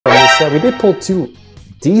said, we did pull 2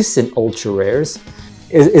 decent ultra rares.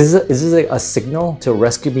 Is this like a signal to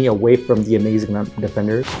rescue me away from the amazing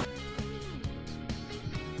defenders?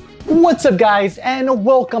 What's up guys, and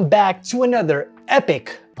welcome back to another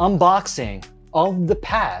epic unboxing of the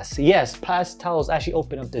past. Yes, Past Talos actually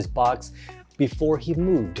opened up this box before he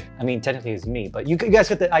moved. I mean, technically it's me, but you guys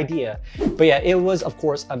get the idea. But yeah, it was of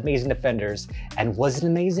course Amazing Defenders. And was it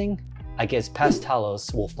amazing? I guess Past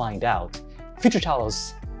Talos will find out. Future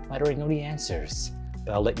Talos might already know the answers,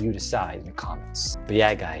 but I'll let you decide in the comments. But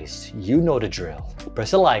yeah guys, you know the drill.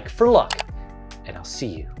 Press a like for luck, and I'll see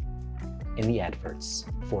you in the adverts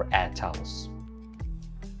for Talos.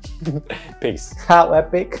 Peace. How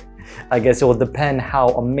epic? I guess it will depend how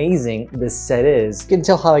amazing this set is. You can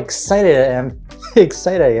tell how excited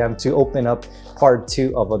I am to open up part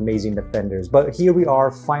 2 of Amazing Defenders. But here we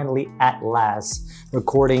are finally at last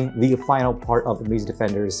recording the final part of Amazing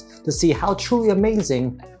Defenders to see how truly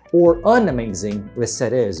amazing or unamazing this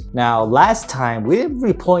set is. Now last time we didn't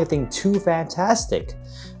really pull anything too fantastic,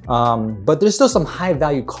 but there's still some high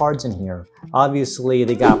value cards in here. Obviously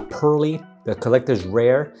they got Pearly, the collector's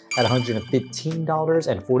rare, at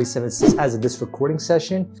 $115.47 as of this recording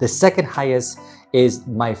session. The second highest is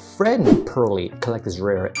my friend Pearly, collector's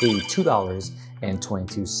rare, at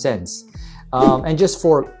 $82.22. And just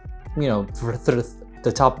for, you know, for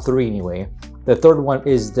the top 3 anyway, the third one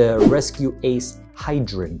is the Rescue Ace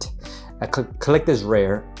Hydrant, a collector's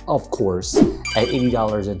rare, of course, at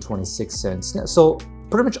 $80.26. So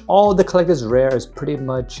pretty much all the collector's rare is pretty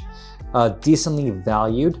much decently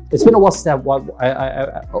valued. It's been a while since I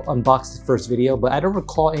unboxed the first video, but I don't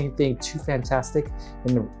recall anything too fantastic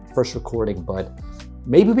in the first recording, but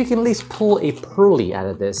maybe we can at least pull a Pearly out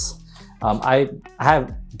of this. I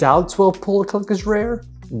have doubts we'll pull a collector's rare,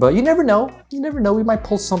 but you never know. You never know, we might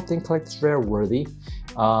pull something collector's rare worthy.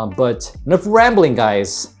 But enough rambling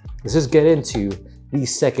guys, let's just get into the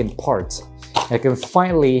second part. I can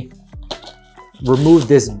finally remove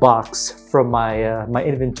this box from my my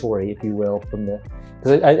inventory, if you will, from the,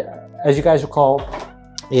 as you guys recall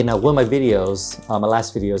in one of my videos, my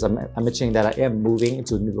last videos, I'm mentioning that I am moving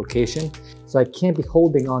into a new location, so I can't be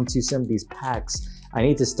holding on to some of these packs. I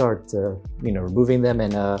need to start you know, removing them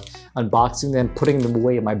and unboxing them, putting them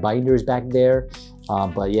away in my binders back there.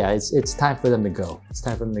 But yeah, it's time for them to go. It's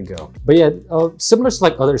time for them to go. But yeah, similar to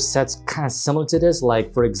like other sets, kind of similar to this,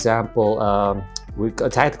 like for example, with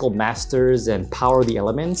Tactical Masters and Power of the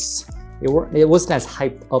Elements, it wasn't as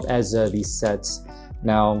hyped up as these sets.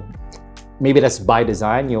 Now, maybe that's by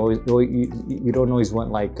design. You don't always want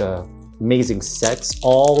like amazing sets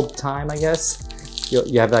all the time, I guess.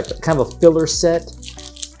 You have like kind of a filler set,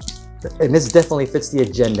 and this definitely fits the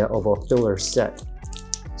agenda of a filler set.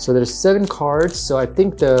 So there's 7 cards, so I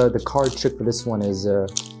think the card trick for this one is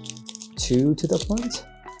 2 to the front.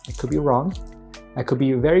 I could be wrong. I could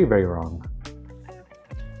be very, very wrong.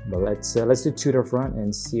 But let's do 2 to the front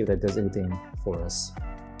and see if that does anything for us.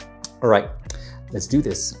 All right, let's do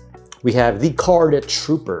this. We have the Card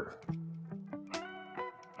Trooper.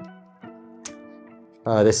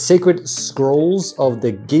 The Sacred Scrolls of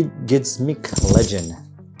the Gizmic Legend.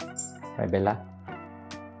 Right, Bella?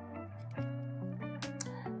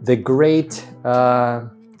 The Great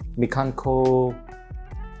Mikanko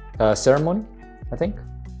Ceremony, I think.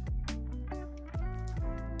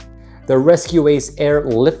 The Rescue Ace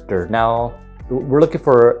Airlifter. Now, we're looking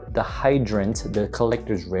for the Hydrant, the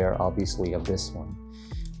collector's rare, obviously, of this one.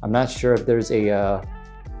 I'm not sure if there's a...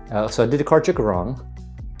 so I did the card trick wrong.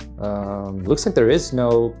 Looks like there is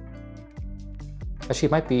no... Actually,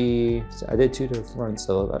 it might be... I did 2 to the front,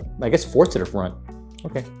 so I guess 4 to the front.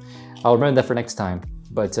 Okay. I'll remember that for next time.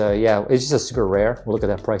 But yeah, it's just a super rare. We'll look at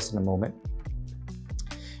that price in a moment.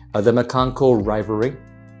 The Mikanko Rivalry.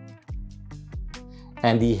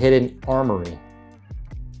 And the Hidden Armory.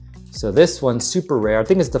 So this one's super rare. I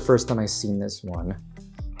think it's the first time I've seen this one.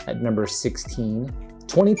 At number 16.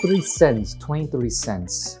 23 cents. 23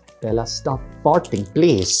 cents. Bella, stop farting,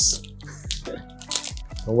 please.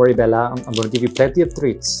 Don't worry, Bella. I'm going to give you plenty of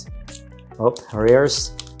treats. Oh, her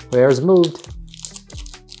ears moved.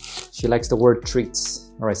 She likes the word treats.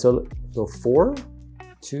 All right, so 4,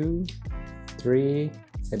 2, 3,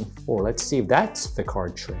 and 4. Let's see if that's the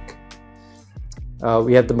card trick.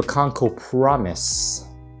 We have the Mikanko Promise.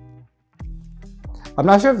 I'm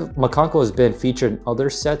not sure if Mikanko has been featured in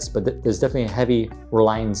other sets, but there's definitely a heavy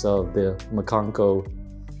reliance of the Mikanko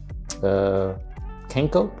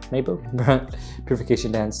Kenko, maybe?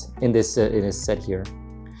 Purification Dance in this set here.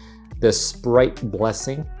 The Sprite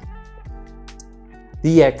Blessing.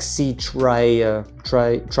 The XC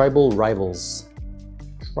Tribal Rivals.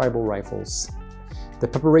 The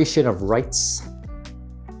Preparation of Rites.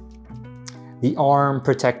 The Arm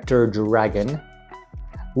Protector Dragon.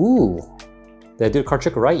 Ooh, did I do the card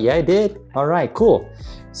trick right? Yeah, I did. All right, cool.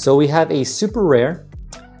 So we have a super rare.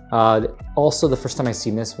 Also the first time I've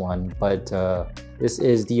seen this one, but this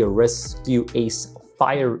is the Rescue Ace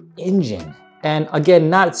Fire Engine. And again,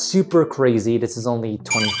 not super crazy. This is only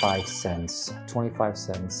 25 cents. 25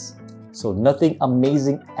 cents. So nothing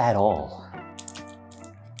amazing at all.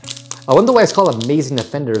 I wonder why it's called Amazing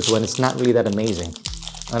Defenders when it's not really that amazing.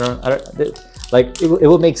 I don't like, it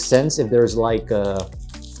will make sense if there's like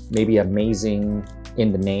maybe amazing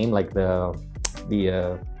in the name, like the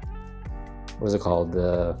what is it called?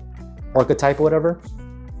 The archetype or whatever.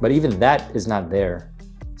 But even that is not there.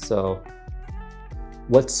 So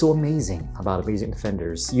what's so amazing about Amazing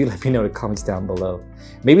Defenders? You let me know in the comments down below.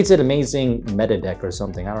 Maybe it's an amazing meta deck or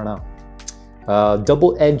something, I don't know.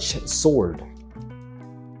 Double-edged sword.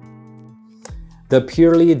 The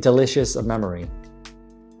Purely Delicious Memory.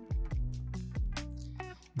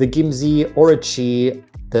 The Gimzi Orochi,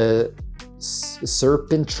 the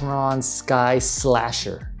Serpentron Sky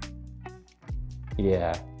Slasher.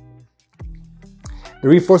 Yeah. The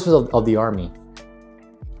reinforcements of the army.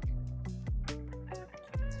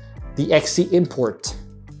 The XC Import.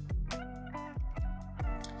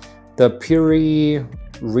 The Puri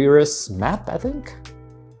Reris Map, I think.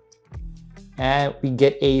 And we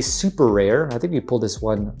get a super rare. I think we pulled this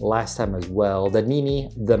one last time as well. The Nini,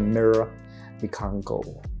 the Mirror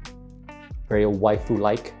Mikanko. Very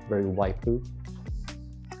waifu-like, very waifu.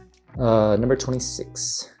 Number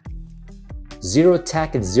 26. 0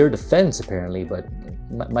 attack and 0 defense apparently, but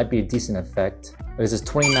it might be a decent effect. This is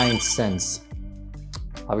 29 cents.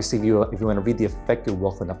 Obviously, if you want to read the effect, you're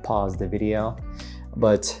welcome to pause the video.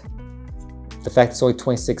 But the fact it's only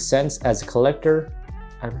 26 cents as a collector,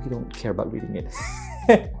 I really don't care about reading it.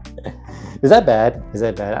 Is that bad? Is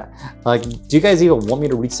that bad? Like, do you guys even want me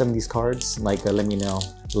to read some of these cards? Like, let me know.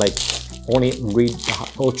 Like, only read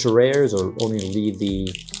the ultra rares or only read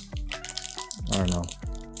the, I don't know,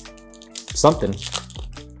 something.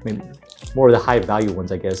 Maybe more of the high value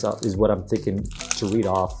ones, I guess, is what I'm thinking to read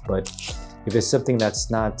off. But if it's something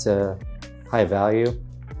that's not high value,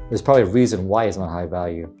 there's probably a reason why it's not high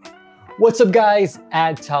value. What's up guys,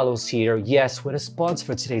 Past Talos here. Yes, with a sponsor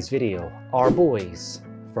for today's video, our boys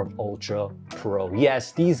from Ultra Pro.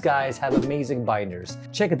 Yes, these guys have amazing binders.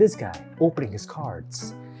 Check out this guy opening his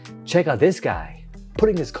cards. Check out this guy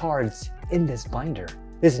putting his cards in this binder.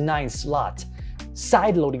 This 9-slot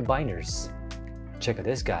side-loading binders. Check out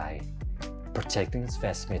this guy protecting his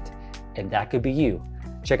investment, and that could be you.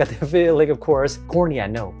 Check out the affiliate link, of course. Corny, I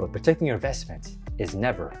know, but protecting your investment is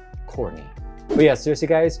never corny. But yeah, seriously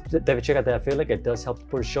guys, definitely check out that affiliate link. It does help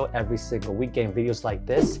support the show every single week, getting videos like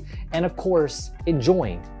this. And of course,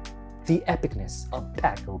 enjoying the epicness of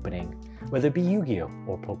pack opening, whether it be Yu-Gi-Oh!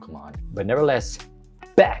 Or Pokemon. But nevertheless,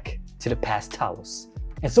 back to the Past Talos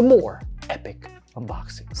and some more epic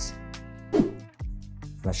unboxings. I'm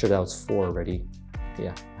not sure that was 4 already.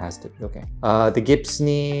 Yeah, it has to be, okay. The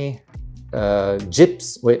Gipsny,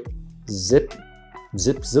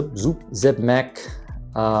 Zipmek,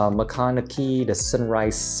 Makanaki, the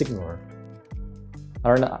Sunrise Signaler. I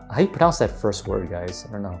don't know how you pronounce that first word, guys.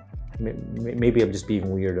 I don't know. Maybe I'm just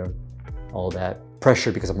being weird or all that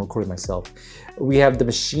pressure because I'm recording myself. We have the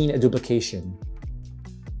Machine Duplication,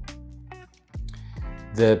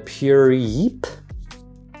 the Pure Yeep,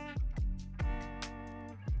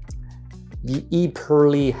 the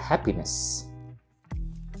E-Pearly Happiness,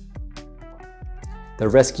 the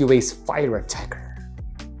Rescue Ace Fire Attacker.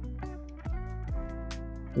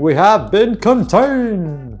 We have been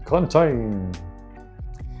contained!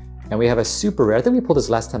 And we have a super rare. I think we pulled this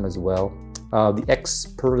last time as well. The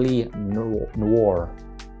X-Pearly Noir.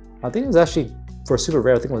 I think it was actually, for a super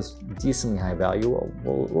rare, I think it was decently high value.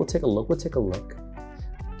 We'll take a look,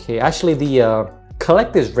 Okay, actually the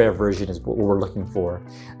collector's rare version is what we're looking for.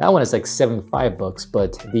 That one is like 75 bucks,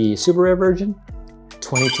 but the super rare version,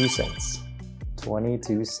 22 cents.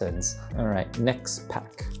 22 cents. All right, next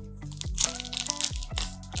pack.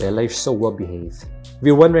 They're so well behaved. If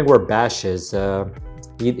you're wondering where Bash is,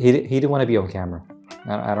 he didn't want to be on camera.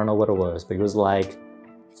 I don't know what it was, but he was like,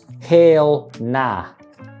 "Hail nah,"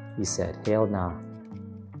 he said. "Hail nah."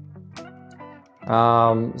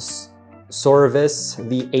 Sorvis,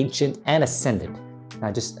 the Ancient and Ascended.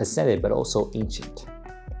 Not just Ascended, but also Ancient.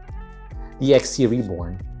 The XC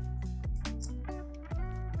Reborn.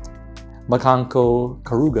 Makanko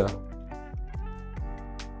Karuga.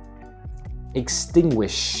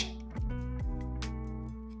 Extinguish.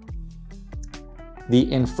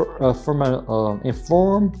 The Infernal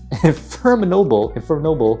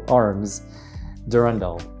Arms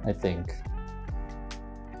Durandal, I think.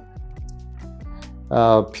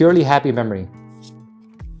 Purely happy memory.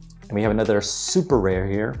 And we have another super rare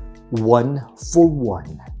here. 1 for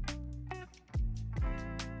 1.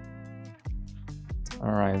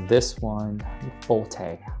 All right, this one,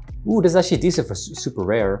 Volte. Ooh, this is actually decent for super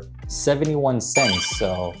rare. 71 cents,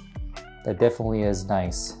 so that definitely is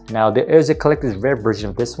nice. Now, there is a collector's rare version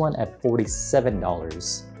of this one at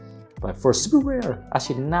 $47. But for super rare,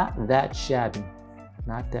 actually not that shabby.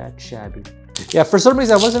 Not that shabby. Yeah, for some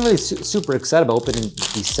reason, I wasn't really super excited about opening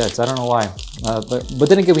these sets. I don't know why. But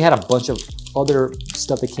then again, we had a bunch of other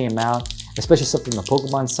stuff that came out, especially stuff from the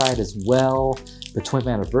Pokemon side as well. The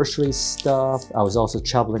 20th anniversary stuff. I was also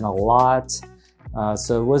traveling a lot.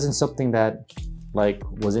 So it wasn't something that like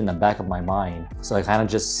was in the back of my mind. So I kind of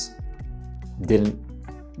just didn't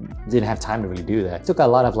have time to really do that. I took a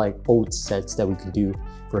lot of like old sets that we could do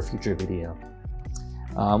for a future video.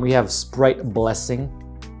 We have Sprite Blessing,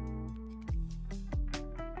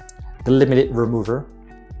 the Limited Remover,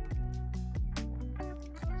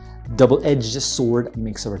 Double-Edged Sword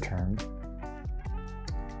makes a return,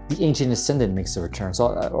 the Ancient Ascendant makes a return. So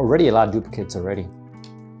already a lot of duplicates already.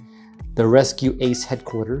 The Rescue Ace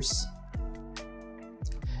Headquarters,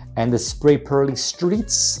 and the Spray Pearly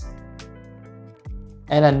Streets,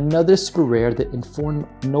 and another super rare, the Informed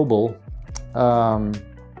Noble,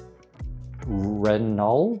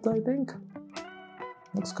 Renault, I think.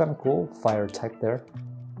 Looks kind of cool. Fire type there.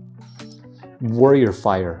 Warrior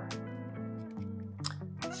Fire.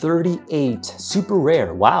 38 super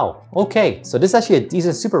rare. Wow. Okay, so this is actually a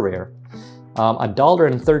decent super rare.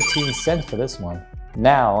 $1.13 for this one.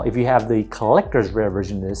 Now, if you have the collector's rare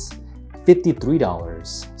version of this,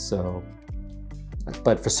 $53. So,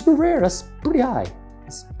 but for super rare, that's pretty high.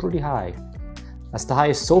 It's pretty high. That's the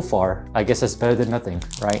highest so far. I guess that's better than nothing,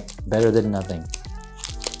 right? Better than nothing.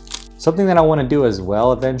 Something that I want to do as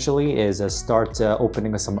well eventually is start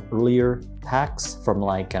opening some earlier packs from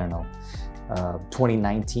like, I don't know,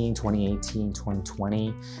 2019, 2018,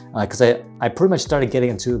 2020. Because I pretty much started getting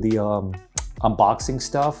into the unboxing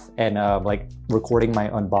stuff and like recording my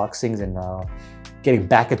unboxings and getting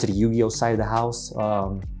back into the Yu-Gi-Oh side of the house.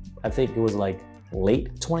 I think it was like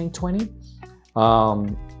late 2020.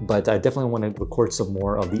 But I definitely want to record some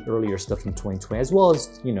more of the earlier stuff from 2020, as well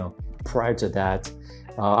as, you know, prior to that.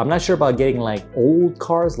 I'm not sure about getting like old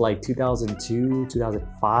cards like 2002,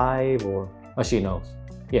 2005, or actually no,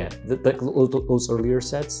 yeah, those earlier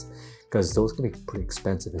sets, because those can be pretty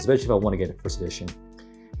expensive, especially if I want to get a first edition.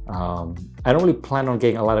 I don't really plan on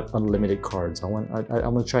getting a lot of unlimited cards. I'm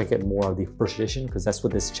gonna try to get more of the first edition, because that's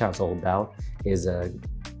what this channel's all about, is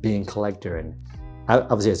being a collector. And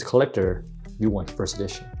obviously as a collector, you want the first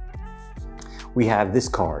edition. We have this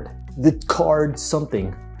card, the card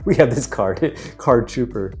something. We have this card, Card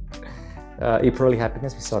Trooper. April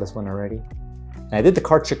Happiness, we saw this one already. And I did the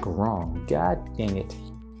card trick wrong, god dang it.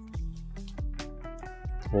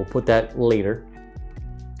 We'll put that later.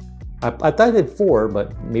 I thought I did 4,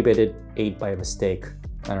 but maybe I did 8 by mistake.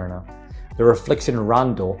 I don't know. The Reflection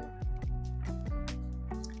Rondo.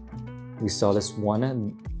 We saw this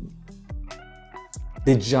one.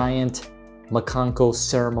 The Giant Makanko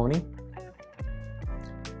Ceremony.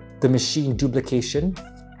 The Machine Duplication.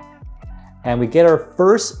 And we get our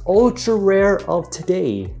first ultra rare of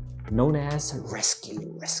today, known as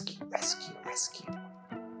Rescue.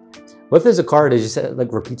 What if there's a card that just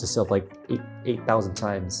like repeats itself like 8,000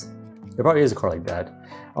 times? There probably is a card like that.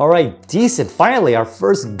 All right, decent. Finally, our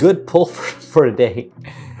first good pull for today.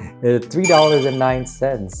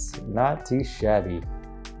 $3.09. Not too shabby.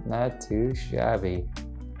 Not too shabby.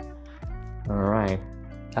 All right,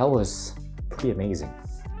 that was pretty amazing.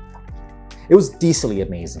 It was decently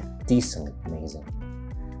amazing. Decently amazing.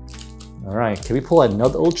 All right, can we pull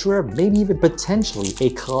another ultra rare? Maybe even potentially a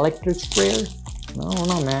collector's rare? I don't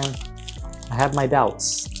know, man. I have my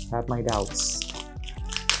doubts. I have my doubts.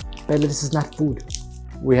 But this is not food.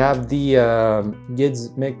 We have the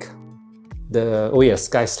Xyz Monster, oh yeah,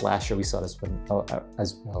 Sky Slasher. We saw this one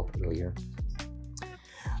as well earlier.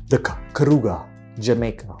 The Karuga,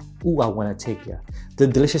 Jamaica. Ooh, I wanna take ya. The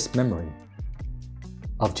Delicious Memory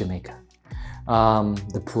of Jamaica.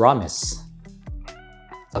 The Promise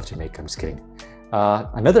of Jamaica. I'm just kidding.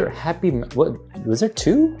 Another happy. What was there?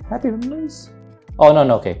 2 happy memories? Oh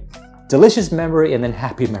no, okay. Delicious Memory and then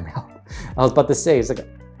Happy Memory. I was about to say, it's like,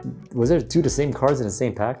 was there 2 the same cards in the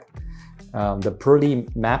same pack? The Pearly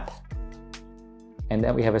Map, and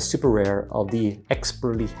then we have a super rare of the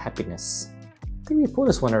Expertly Happiness. I think we pulled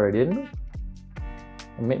this one already, didn't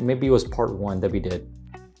we? Maybe it was part 1 that we did.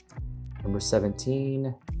 Number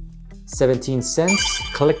 17. 17 cents.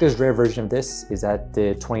 Collector's rare version of this is at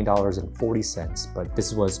the $20.40, but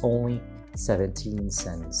this was only 17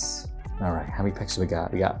 cents. All right, how many packs do we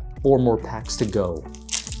got? We got 4 more packs to go.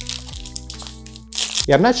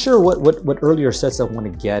 Yeah, I'm not sure what earlier sets I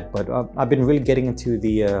want to get, but I've been really getting into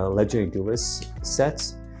the Legendary Duelist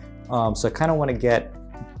sets. So I kind of want to get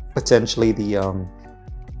potentially the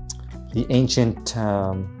Ancient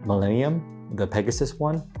Millennium, the Pegasus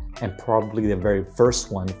one, and probably the very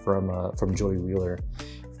first one from Joey Wheeler.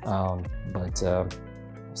 But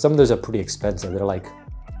some of those are pretty expensive. They're like,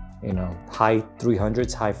 you know, high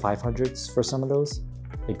 300s, high 500s for some of those.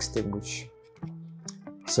 Extinguish.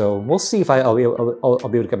 So we'll see if I'll be able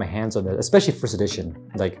to get my hands on it, especially first edition.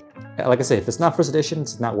 Like I said, if it's not first edition,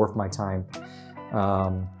 it's not worth my time.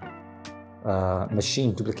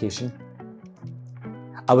 Machine duplication.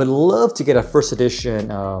 I would love to get a first edition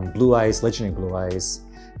Blue Eyes, Legendary Blue Eyes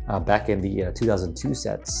back in the 2002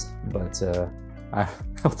 sets, but I'm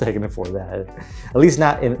not taking it for that. At least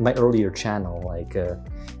not in my earlier channel. Like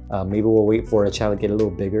maybe we'll wait for a channel to get a little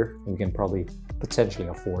bigger and we can probably potentially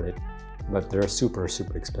afford it. But they're super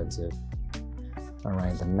expensive. All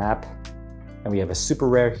right, the map. And we have a super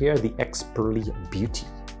rare here, the X-Pearly Beauty.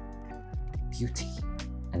 Beauty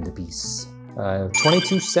and the Beast.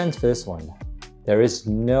 22 cents for this one. There is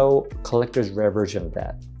no collector's rare version of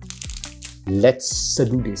that. Let's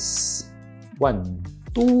do this. 1,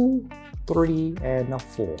 2, 3, and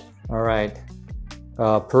 4. All right,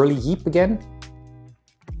 Pearly Heap again.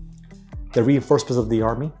 The reinforcements of the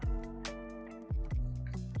army.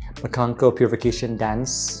 Makanko Purification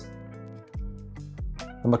Dance.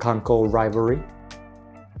 The Makanko Rivalry.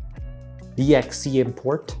 DXC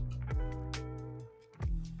Import.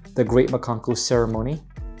 The Great Makanko Ceremony.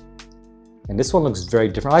 And this one looks very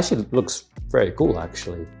different. Actually, it looks very cool,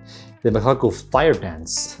 actually. The Makanko Fire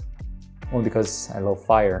Dance. Only because I love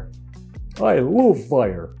fire. I love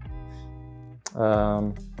fire.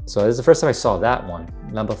 So this is the first time I saw that one.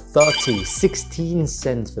 Number 30, 16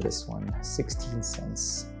 cents for this one. 16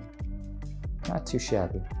 cents. Not too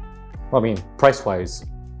shabby. Well, I mean, price-wise,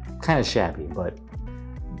 kind of shabby, but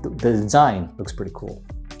the design looks pretty cool.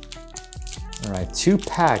 All right, 2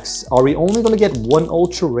 packs. Are we only gonna get 1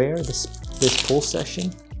 ultra rare this pull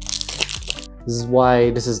session? This is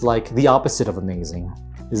why this is like the opposite of amazing.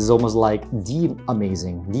 This is almost like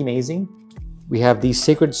de-amazing. De-amazing? We have the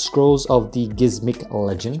Sacred Scrolls of the Gizmic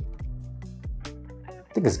Legend.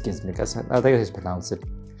 I think it's Gizmic, I think I just pronounced it.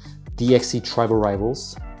 DXC Tribal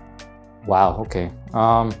Rivals. Wow, okay.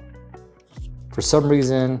 For some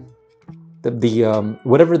reason, the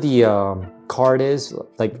whatever the card is,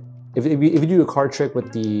 like if you do a card trick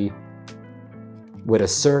with a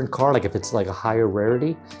certain card, like if it's like a higher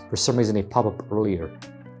rarity, for some reason they pop up earlier.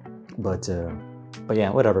 But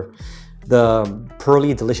yeah, whatever. The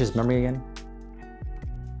Pearly Delicious Memory again.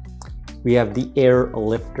 We have the Air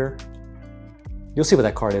Lifter. You'll see what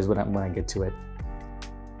that card is when I get to it.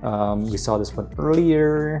 We saw this one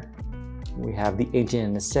earlier. We have the Ancient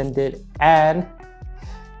and Ascended, and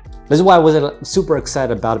this is why I wasn't super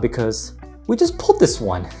excited about it, because we just pulled this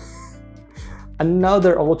one.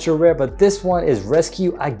 Another ultra rare, but this one is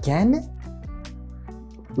Rescue again?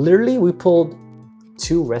 Literally, we pulled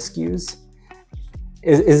 2 rescues.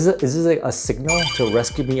 Is this like a signal to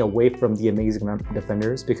rescue me away from the amazing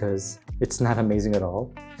defenders, because it's not amazing at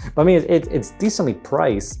all? But I mean, it's decently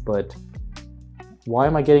priced, but why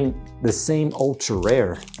am I getting the same ultra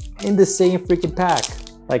rare in the same freaking pack?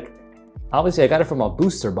 Like, obviously I got it from a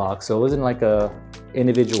booster box, so it wasn't like a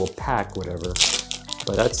individual pack, whatever.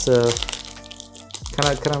 But that's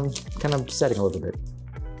kind of upsetting a little bit.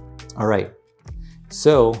 All right,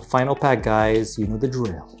 so final pack, guys. You know the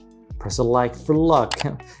drill. Press a like for luck.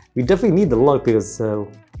 We definitely need the luck, because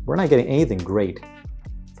we're not getting anything great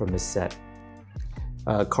from this set.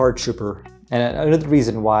 Card Trooper. And another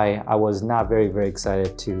reason why I was not very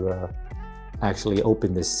excited to actually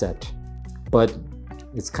open this set, but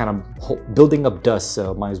it's kind of building up dust,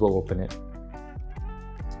 so might as well open it.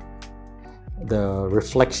 The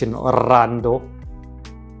Reflection Rando,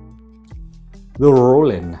 the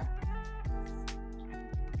Rollin,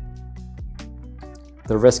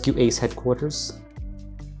 the Rescue Ace Headquarters,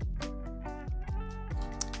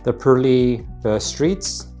 the Pearly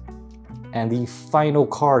Streets. And the final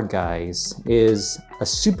card, guys, is a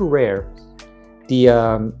super rare. The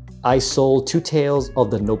I Sold 2 Tales of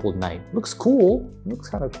the Noble Knight. Looks cool. Looks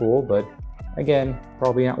kind of cool, but again,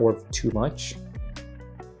 probably not worth too much.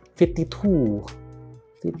 52.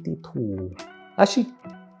 52. Actually,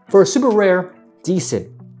 for a super rare, decent.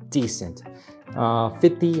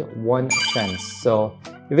 51 cents. So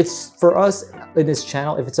if it's for us in this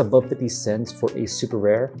channel, if it's above 50 cents for a super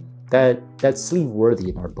rare, that's sleeve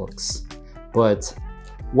worthy in our books. But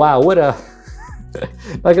wow, what a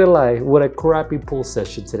Not gonna lie, what a crappy pull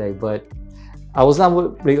session today, but I was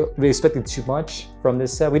not really expecting too much from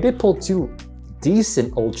this set. We did pull 2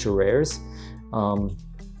 decent ultra rares.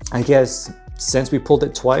 I guess since we pulled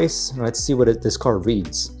it twice, let's see what this card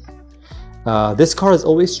reads. This card is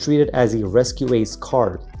always treated as a Rescue Ace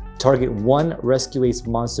card. Target 1 Rescue Ace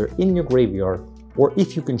monster in your graveyard, or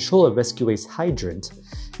if you control a Rescue Ace Hydrant,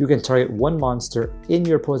 you can target 1 monster in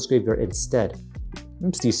your opponent's graveyard instead.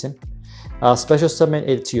 It's decent. Special summon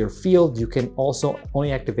it to your field. You can also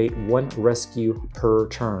only activate 1 rescue per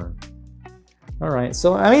turn. Alright,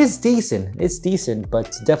 so I mean it's decent. It's decent,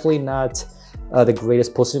 but definitely not the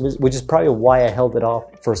greatest pull, which is probably why I held it off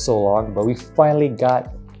for so long. But we finally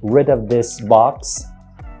got rid of this box.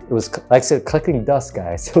 It was, like I said, collecting dust,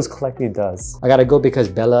 guys. It was collecting dust. I gotta go because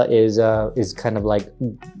Bella is kind of like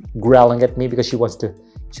growling at me because she wants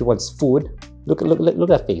food. Look at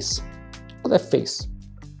that face. Look at that face.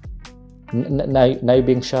 Now you're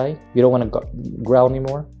being shy? You don't want to growl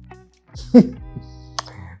anymore?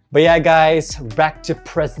 But yeah, guys, back to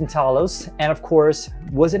Past Talos. And of course,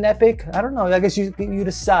 was it epic? I don't know. I guess you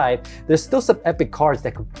decide. There's still some epic cards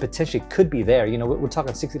that could be there. You know, we're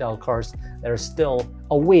talking $60 cards that are still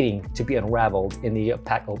awaiting to be unraveled in the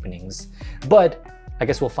pack openings. But I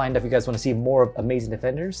guess we'll find out if you guys want to see more of Amazing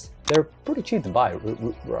Defenders. They're pretty cheap to buy,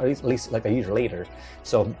 at least like a year later.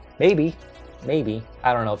 So maybe,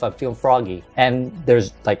 I don't know if I'm feeling froggy. And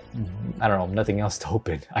there's like, I don't know, nothing else to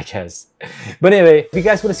open, I guess. But anyway, if you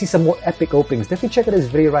guys want to see some more epic openings, definitely check out this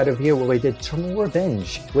video right over here where we did Terminal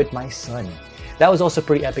Revenge with my son. That was also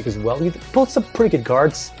pretty epic as well. We pulled some pretty good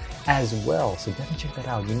cards as well. So definitely check that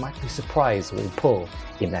out. You might be surprised what we pull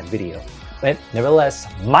in that video. But nevertheless,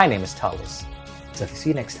 my name is Talos. So see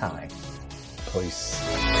you next time. Peace.